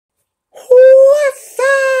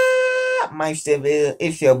up, Meisterville?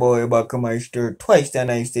 It's your boy Buckermeister. Twice the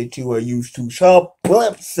nice that you are used to. Sharp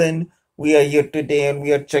Clemson. We are here today and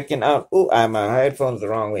we are checking out. Oh, my headphones the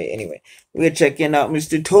wrong way. Anyway, we're checking out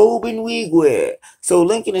Mr. Tobe Nwigwe. So,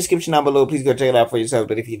 link in the description down below. Please go check it out for yourself.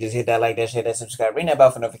 But if you just hit that like, that, share, that, subscribe, ring that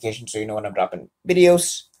bell for notifications so you know when I'm dropping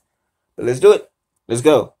videos. But let's do it. Let's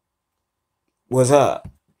go. What's up?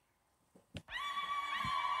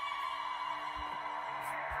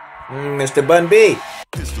 Mr. Bun B.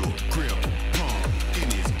 Pistol, grip, palm,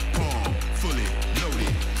 in his palm, fully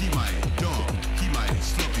loaded. He might dump, he might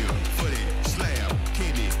slump you, fully slab,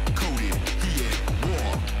 candy coated. He at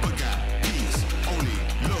war, but got peace. Only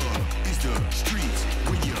love is the streets.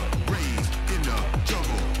 When you're raised in the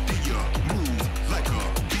jungle, then you move like a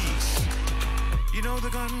beast. You know the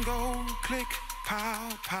gun go click, pow,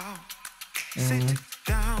 pow. Sit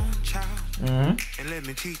down, child, and let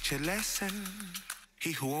me teach you a lesson.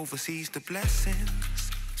 He who oversees the blessings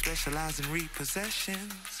specialize in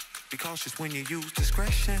repossessions. Be cautious when you use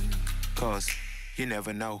discretion, cause you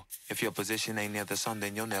never know. If your position ain't near the sun,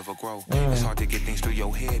 then you'll never grow. It's hard to get things through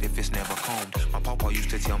your head if it's never combed. My papa used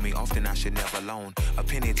to tell me often I should never loan a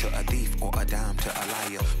penny to a thief or a dime to a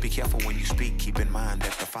liar. Be careful when you speak, keep in mind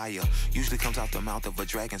that the fire usually comes out the mouth of a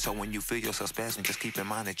dragon. So when you feel yourself spasming, just keep in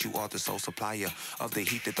mind that you are the sole supplier of the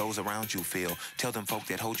heat that those around you feel. Tell them folk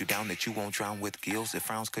that hold you down that you won't drown with gills. If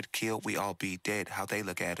frowns could kill, we all be dead. How they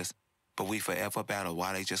look at us, but we forever battle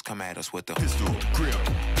while they just come at us with the pistol, grip,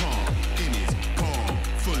 palm, in his palm,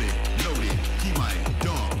 fully loaded. He might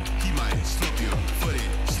dump, he might slump you, fully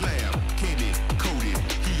slab, candy coated.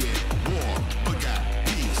 He at war, but got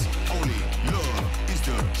peace. Only love is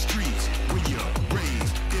the streets. When you're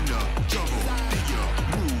raised in the jungle, then you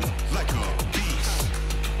move like a beast.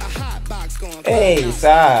 A hot box going. Hey,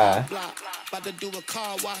 Cyhi. About to do a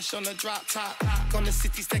car wash on the drop top. Gonna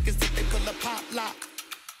 60 seconds if they pull a pop lock.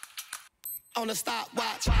 On a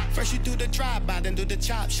stopwatch. First you do the drive-by, then do the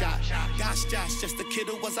chop shot. Gosh, Josh, just a kid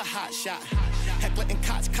who was a hot shot. Heckler and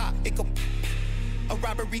Koch cop, it go. A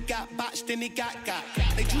robbery got botched, then he got.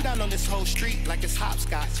 They drew down on this whole street like it's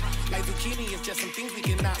hopscotch. Like zucchini is just some things we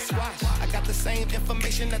cannot squash. I got the same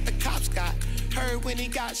information that the cops got. Heard when he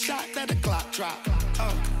got shot that the clock dropped.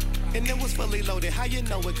 And it was fully loaded. How you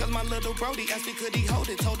know it? Cause my little Brody asked me could he hold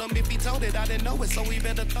it. Told him if he told it, I didn't know it, so we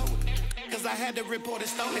better throw it. Cause I had to report it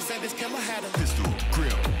stolen. Said this killer had a pistol,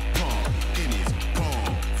 grip, palm, in his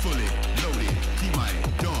palm, fully loaded. He might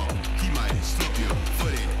dump, he might slump you,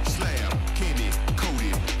 fully slab, candy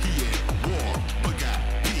coated. He at war, but got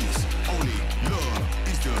peace. Only love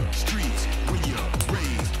is the streets. When you're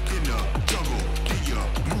raised in the jungle, then you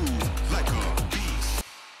move like a beast.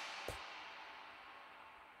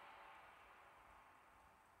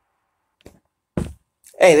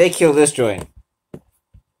 Hey, they killed this joint.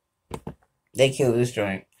 They killed this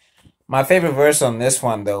joint. My favorite verse on this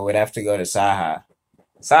one, though, would have to go to Cyhi.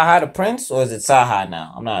 Cyhi the Prince, or is it Cyhi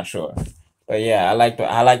now? I'm not sure. But yeah, I liked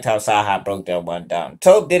how Cyhi broke that one down.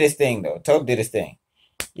 Tobe did his thing, though. Tobe did his thing.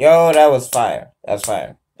 Yo, that was fire. That's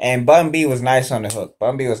fire. And Bun B was nice on the hook.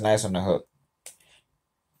 Bun B was nice on the hook.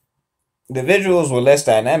 The visuals were less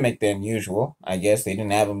dynamic than usual. I guess they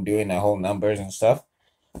didn't have him doing the whole numbers and stuff.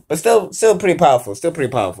 But still pretty powerful. Still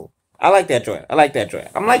pretty powerful. I like that joint. I like that joint.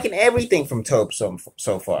 I'm liking everything from Tobe so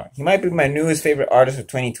far. He might be my newest favorite artist of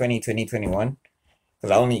 2020, 2021. Because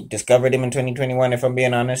I only discovered him in 2021, if I'm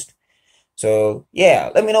being honest. So, yeah.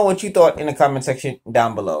 Let me know what you thought in the comment section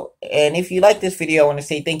down below. And if you like this video, I want to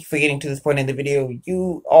say thank you for getting to this point in the video.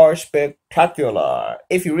 You are spectacular.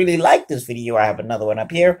 If you really like this video, I have another one up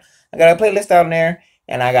here. I got a playlist down there.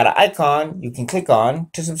 And I got an icon you can click on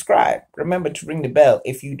to subscribe. Remember to ring the bell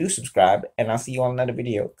if you do subscribe. And I'll see you on another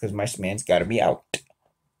video because my man's got to be out.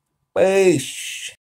 Peace.